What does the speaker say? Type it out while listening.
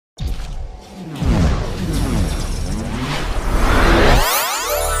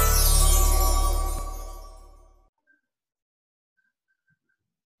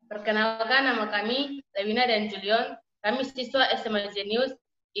Perkenalkan, nama kami Lewina dan Julion. Kami siswa SMA Zenius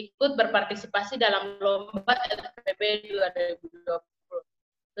ikut berpartisipasi dalam lomba LPB 2020.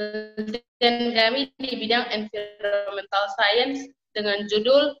 Penelitian kami di bidang environmental science dengan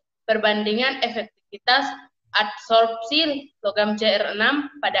judul Perbandingan Efektivitas Adsorpsi logam CR6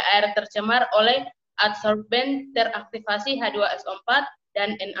 pada air tercemar oleh Adsorben Teraktivasi H2SO4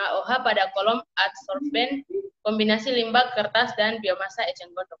 dan NaOH pada kolom Adsorben Kombinasi Limbah, Kertas, dan Biomassa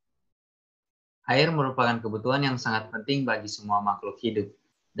Eceng Gondok. Air merupakan kebutuhan yang sangat penting bagi semua makhluk hidup.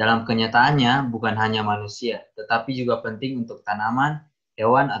 Dalam kenyataannya, bukan hanya manusia, tetapi juga penting untuk tanaman,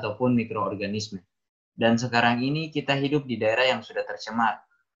 hewan, ataupun mikroorganisme. Dan sekarang ini kita hidup di daerah yang sudah tercemar.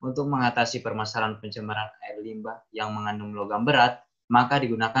 Untuk mengatasi permasalahan pencemaran air limbah yang mengandung logam berat, maka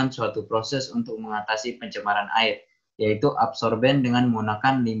digunakan suatu proses untuk mengatasi pencemaran air, yaitu adsorben dengan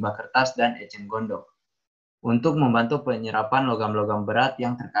menggunakan limbah kertas dan eceng gondok, untuk membantu penyerapan logam-logam berat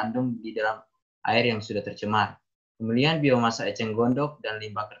yang terkandung di dalam air yang sudah tercemar. Kemudian biomassa eceng gondok dan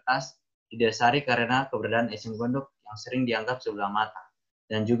limbah kertas didasari karena keberadaan eceng gondok yang sering dianggap sebelah mata,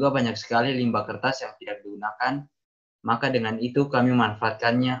 dan juga banyak sekali limbah kertas yang tidak digunakan. Maka dengan itu kami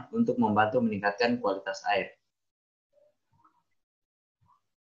memanfaatkannya untuk membantu meningkatkan kualitas air.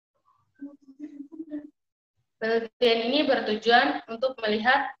 Penelitian ini bertujuan untuk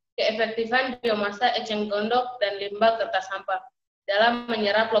melihat keefektifan biomassa eceng gondok dan limbah kertas sampah dalam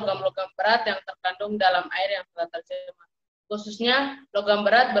menyerap logam-logam berat yang terkandung dalam air yang telah tercemar, khususnya logam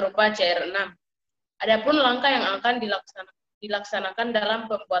berat berupa CR6. Adapun langkah yang akan dilaksanakan dalam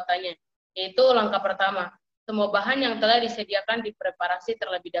pembuatannya, yaitu langkah pertama, semua bahan yang telah disediakan dipreparasi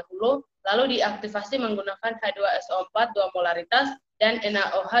terlebih dahulu, lalu diaktifasi menggunakan H2SO4 2 molaritas dan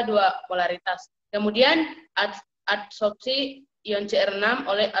NaOH 2 molaritas. Kemudian adsorpsi ion CR6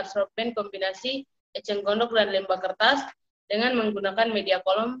 oleh Adsorben kombinasi eceng gondok dan limbah kertas dengan menggunakan media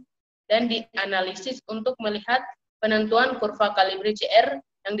kolom dan dianalisis untuk melihat penentuan kurva kalibre CR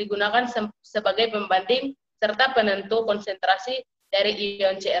yang digunakan sebagai pembanding serta penentu konsentrasi dari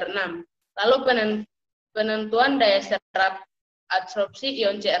ion CR6. Lalu penentuan daya serap adsorpsi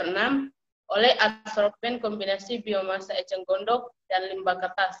ion CR6 oleh Adsorben kombinasi biomassa eceng gondok dan limbah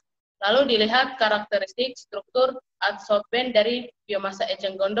kertas. Lalu dilihat karakteristik struktur adsorben dari biomassa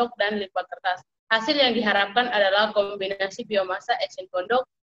eceng gondok dan limbah kertas. Hasil yang diharapkan adalah kombinasi biomassa eceng gondok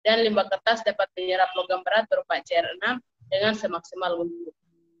dan limbah kertas dapat menyerap logam berat berupa CR6 dengan semaksimal mungkin.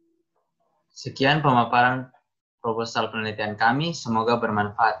 Sekian pemaparan proposal penelitian kami, semoga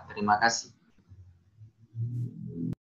bermanfaat. Terima kasih.